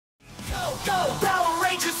Go! Power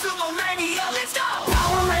Rangers Sumo Mania, let's go!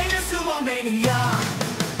 Power Rangers Sumo Mania.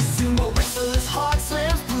 Sumo wrestlers, hard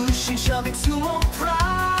slams, pushing, shoving, sumo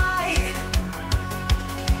pride.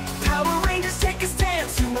 Power Rangers take a stand,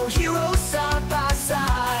 sumo heroes side by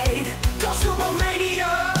side. Go Sumo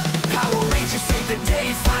Mania! Power Rangers save the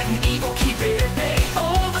day, fighting evil, keep it at bay.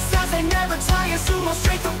 Oversized, they never tire, sumo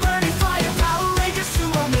strength of burning fire. Power Rangers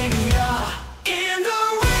Sumo Mania. In the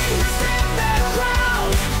ring, they stand their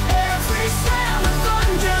ground. Every slam a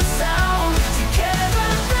thunder sound. Together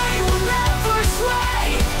they will never sway.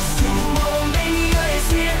 Sumo Mania is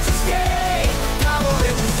here to stay. Power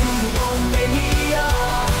Rangers Sumo Mania.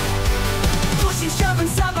 Pushing, shoving,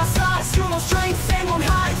 side by side. Sumo strength, they won't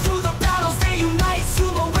hide. Through the battles they unite.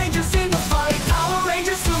 Sumo Rangers in the fight. Power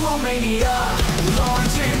Rangers Sumo Mania.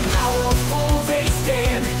 Large and powerful they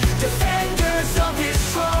stand. Defenders of this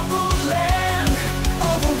troubled land.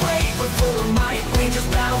 Overweight but full of might. Rangers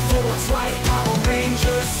battle for what's right. Power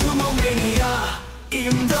Rangers Sumo Mania.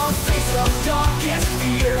 In the face of darkest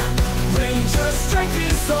fear, Ranger strength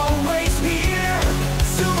is always near.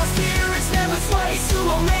 Sumo spirits never sway.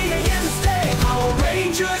 Sumo Mania here to stay. Power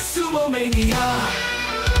Rangers Sumo Mania.